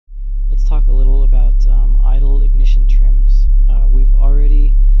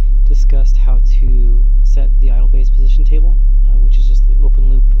discussed how to set the idle base position table, which is just the open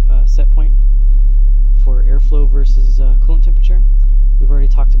loop set point for airflow versus coolant temperature. We've already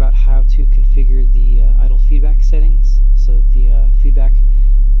talked about how to configure the idle feedback settings so that the feedback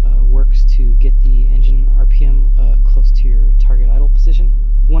works to get the engine RPM close to your target idle position.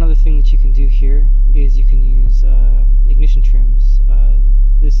 One other thing that you can do here is you can use ignition trims.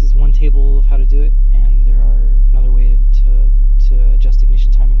 This is one table of how to do it, and there are another way to adjust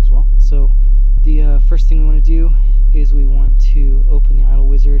ignition timing as well. So the first thing we want to do is we want to open the idle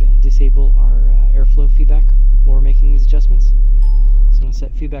wizard and disable our airflow feedback while we're making these adjustments. So I'm going to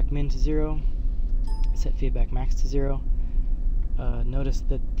set feedback min to 0, set feedback max to 0. Notice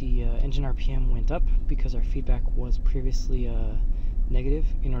that the engine RPM went up because our feedback was previously negative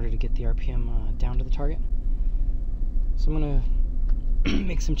in order to get the RPM down to the target. So I'm going to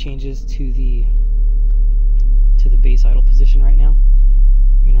make some changes to the base idle position right now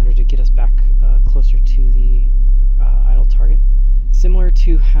in order to get us back closer to the idle target. Similar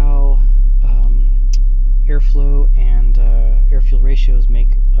to how airflow and air-fuel ratios make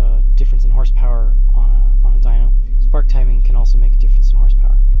a difference in horsepower on a dyno, spark timing can also make a difference in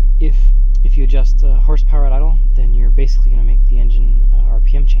horsepower. If you adjust horsepower at idle, then you're basically going to make the engine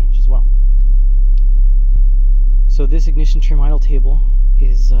RPM change as well. So this ignition trim idle table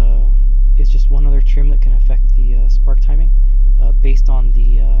is just one other trim that can affect the spark timing based on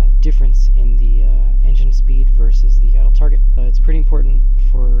the difference in the engine speed versus the idle target. It's pretty important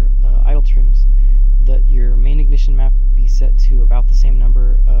for idle trims that your main ignition map be set to about the same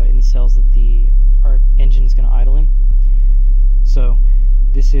number in the cells that our engine is going to idle in. So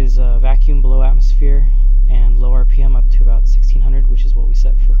this is vacuum below atmosphere and low RPM up to about 1600, which is what we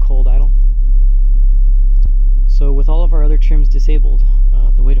set for cold idle. So with all of our other trims disabled,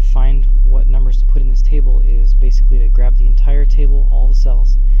 the way to find what numbers to put in this table is basically to grab the entire table, all the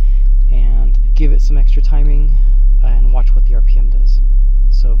cells, and give it some extra timing and watch what the RPM does.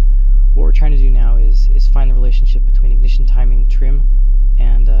 So what we're trying to do now is find the relationship between ignition timing trim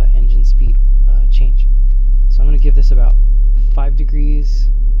and engine speed change. So I'm going to give this about 5 degrees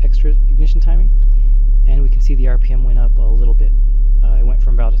extra ignition timing, and we can see the RPM went up a little bit. It went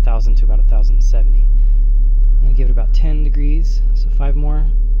from about 1000 to about 1070. I'm going to give it about 10 degrees, so 5 more.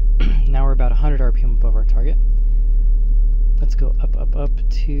 Now we're about 100 RPM above our target. Let's go up, up, up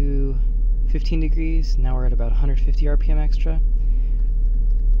to 15 degrees. Now we're at about 150 RPM extra.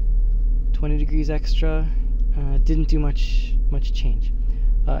 20 degrees extra. Didn't do much change.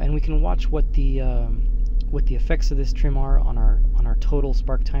 And we can watch what the effects of this trim are on our total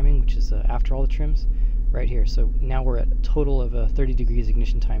spark timing, which is after all the trims, right here. So now we're at a total of 30 degrees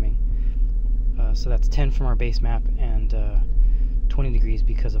ignition timing. So that's 10 from our base map and 20 degrees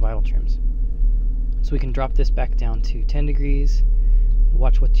because of idle trims. So we can drop this back down to 10 degrees,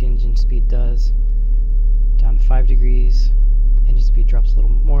 watch what the engine speed does, down to 5 degrees, engine speed drops a little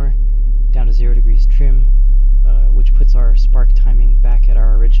bit more, down to 0 degrees trim, which puts our spark timing back at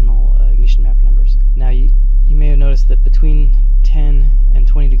our original ignition map numbers. Now you may have noticed that between 10 and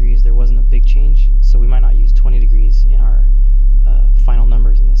 20 degrees there wasn't a big change, so we might not use 20 degrees in our final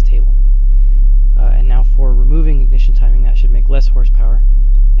numbers in this table. And now for removing ignition timing, that should make less horsepower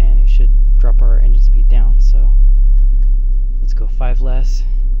and it should drop our engine speed down. So let's go 5 less,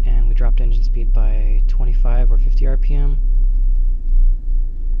 and we dropped engine speed by 25 or 50 RPM.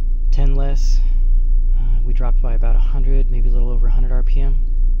 10 less, we dropped by about 100, maybe a little over 100 RPM.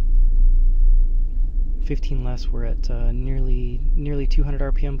 15 less, we're at nearly 200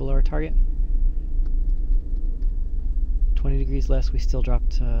 RPM below our target. 20 degrees less, we still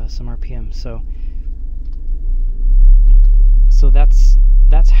dropped some RPM. So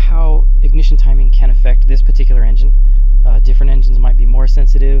that's how ignition timing can affect this particular engine. Different engines might be more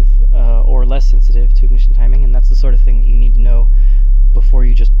sensitive or less sensitive to ignition timing, and that's the sort of thing that you need to know before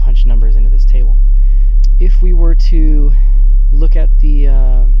you just punch numbers into this table. If we were to look at the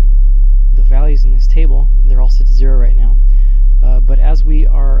values in this table, they're all set to 0 right now. But as we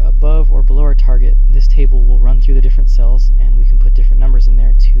are above or below our target, this table will run through the different cells, and we can put different numbers in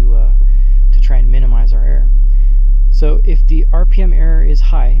there to try and minimize our error. So if the RPM error is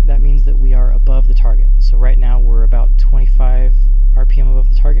high, that means that we are above the target. So right now we're about 25 RPM above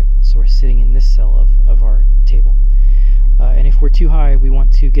the target, so we're sitting in this cell of our table. And if we're too high, we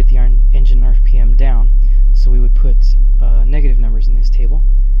want to get the engine RPM down, so we would put negative numbers in this table,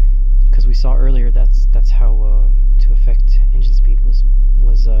 because we saw earlier that's how to affect engine speed was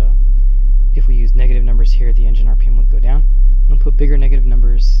if we use negative numbers here, the engine RPM would go down. And put bigger negative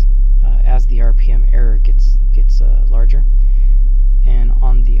numbers as the RPM error gets larger. And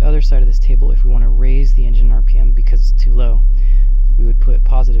on the other other side of this table, if we want to raise the engine RPM because it's too low, we would put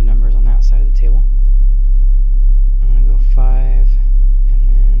positive numbers on that side of the table. I'm going to go 5, and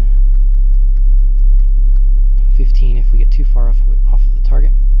then 15 if we get too far off of the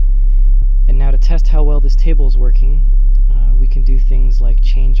target. And now to test how well this table is working, we can do things like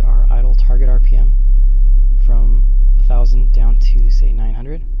change our idle target RPM from 1,000 down to, say,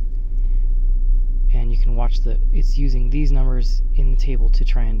 900. And you can watch that it's using these numbers in the table to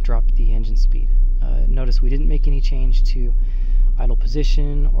try and drop the engine speed. Notice we didn't make any change to idle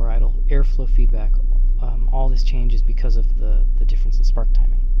position or idle airflow feedback. All this change is because of the difference in spark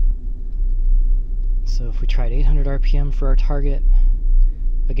timing. So if we tried 800 RPM for our target,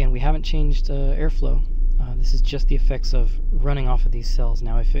 again, we haven't changed airflow. This is just the effects of running off of these cells.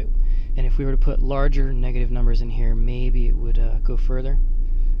 Now, if we were to put larger negative numbers in here, maybe it would go further.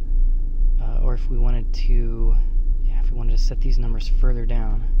 Or if we wanted to, set these numbers further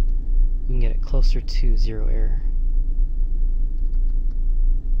down, we can get it closer to 0 error.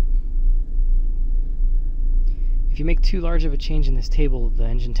 If you make too large of a change in this table, the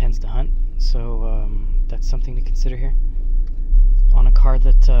engine tends to hunt, so that's something to consider here. On a car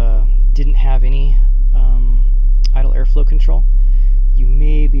that didn't have any idle airflow control, you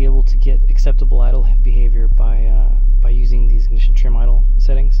may be able to get acceptable idle behavior by using these ignition trim idle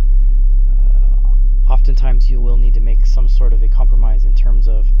settings. Oftentimes you will need to make some sort of a compromise in terms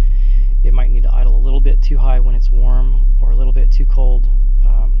of it might need to idle a little bit too high when it's warm, or a little bit too cold,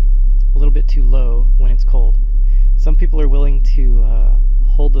 a little bit too low when it's cold. Some people are willing to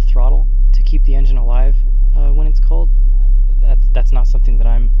hold the throttle to keep the engine alive when it's cold. That's not something that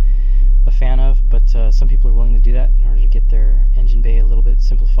I'm a fan of, but some people are willing to do that in order to get their engine bay a little bit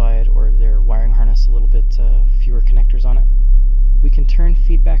simplified, or their wiring harness a little bit fewer connectors on it. We can turn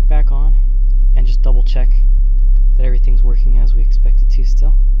feedback back on and just double check that everything's working as we expect it to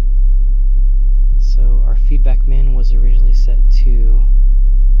still. So our feedback min was originally set to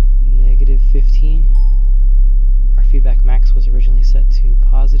 -15. Our feedback max was originally set to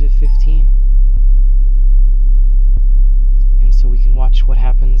 +15. And so we can watch what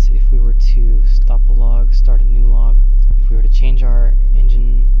happens if we were to stop a log, start a new log. If we were to change our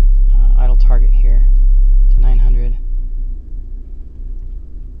engine idle target here to 900,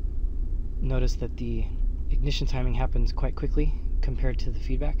 notice that the ignition timing happens quite quickly compared to the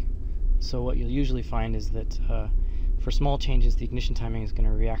feedback. So what you'll usually find is that for small changes, the ignition timing is going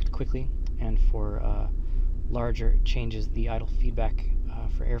to react quickly, and for larger changes, the idle feedback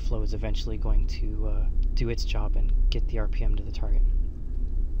for airflow is eventually going to do its job and get the RPM to the target.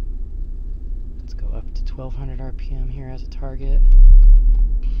 Let's go up to 1200 RPM here as a target.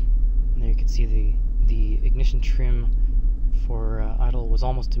 And there you can see the ignition trim for idle was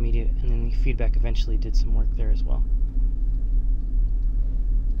almost immediate, and then the feedback eventually did some work there as well.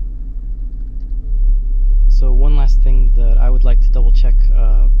 So one last thing that I would like to double check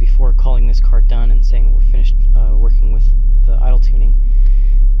before calling this car done and saying that we're finished working with the idle tuning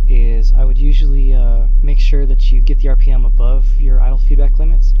is I would usually make sure that you get the RPM above your idle feedback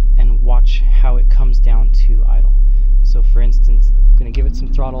limits and watch how it comes down to idle. So for instance, I'm going to give it some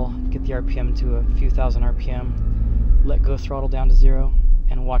throttle, get the RPM to a few thousand RPM, let go throttle down to 0,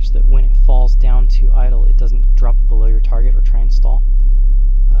 and watch that when it falls down to idle, it doesn't drop below your target or try and stall.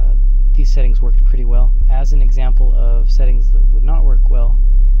 These settings worked pretty well. As an example of settings that would not work well,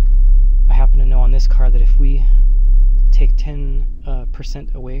 I happen to know on this car that if we take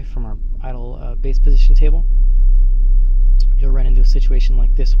 10% away from our idle base position table, you'll run into a situation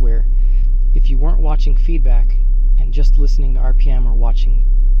like this where if you weren't watching feedback and just listening to RPM or watching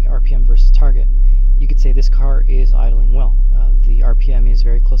RPM versus target, you could say this car is idling well. The RPM is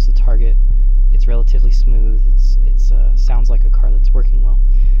very close to target, it's relatively smooth, it sounds like a car that's working well.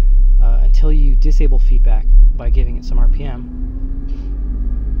 Until you disable feedback by giving it some RPM,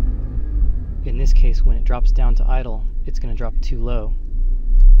 in this case when it drops down to idle, it's going to drop too low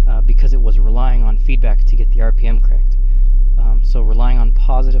because it was relying on feedback to get the RPM correct. So relying on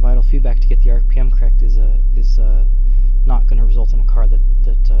positive idle feedback to get the RPM correct is not going to result in a car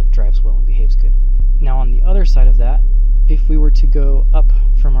that drives well and behaves good. Now on the other side of that, if we were to go up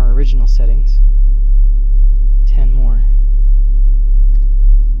from our original settings 10 more,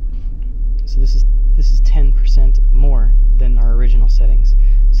 so this is 10% more than our original settings,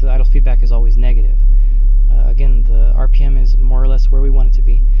 so the idle feedback is always negative. Again, the RPM is more or less where we want it to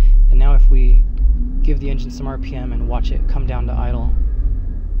be, and now if we give the engine some RPM and watch it come down to idle,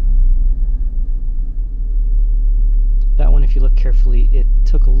 that one, if you look carefully, it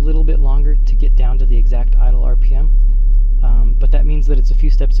took a little bit longer to get down to the exact idle RPM, but that means that it's a few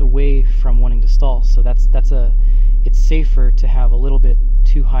steps away from wanting to stall, so it's safer to have a little bit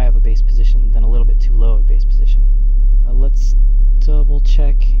too high of a base position than a little bit too low of base position. Let's double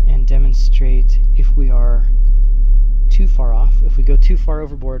check and demonstrate if we are too far off. If we go too far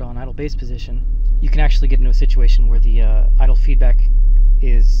overboard on idle base position, you can actually get into a situation where the idle feedback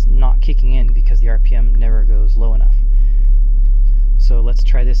is not kicking in because the RPM never goes low enough. So let's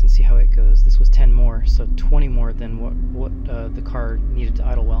try this and see how it goes. This was 10 more, so 20 more than what the car needed to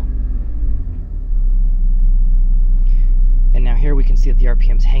idle well. And now here we can see that the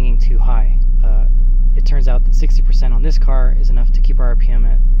RPM's hanging too high. It turns out that 60% on this car is enough to keep our RPM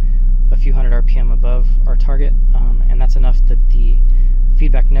at a few hundred RPM above our target, and that's enough that the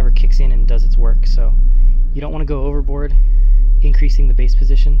feedback never kicks in and does its work. So you don't want to go overboard increasing the base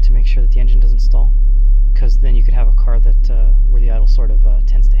position to make sure that the engine doesn't stall, because then you could have a car that where the idle sort of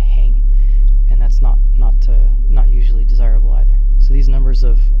tends to hang, and that's not usually desirable either. So these numbers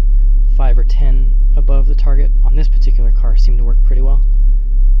of 5 or 10 above the target on this particular car seem to work pretty well.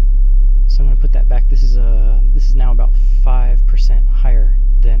 So I'm going to put that back. This is now about 5% higher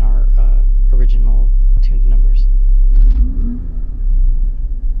than our original tuned numbers,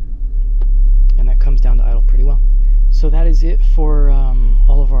 and that comes down to idle pretty well. So that is it for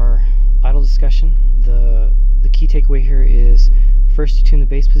all of our idle discussion. The key takeaway here is, first you tune the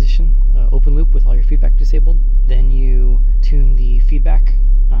base position, open loop with all your feedback disabled. Then you tune the feedback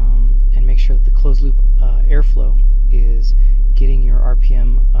and make sure that the closed loop airflow is getting your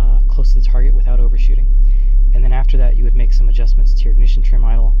RPM close to the target without overshooting. And then after that, you would make some adjustments to your ignition trim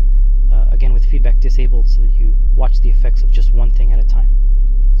idle, again with feedback disabled, so that you watch the effects of just one thing at a time.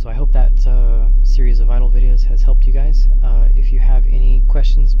 So I hope that series of idle videos has helped you guys. If you have any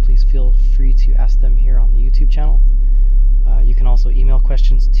questions, please feel free to ask them here on the YouTube channel. You can also email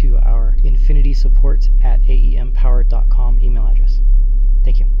questions to our infinitysupport@aempower.com email address.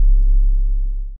 Thank you.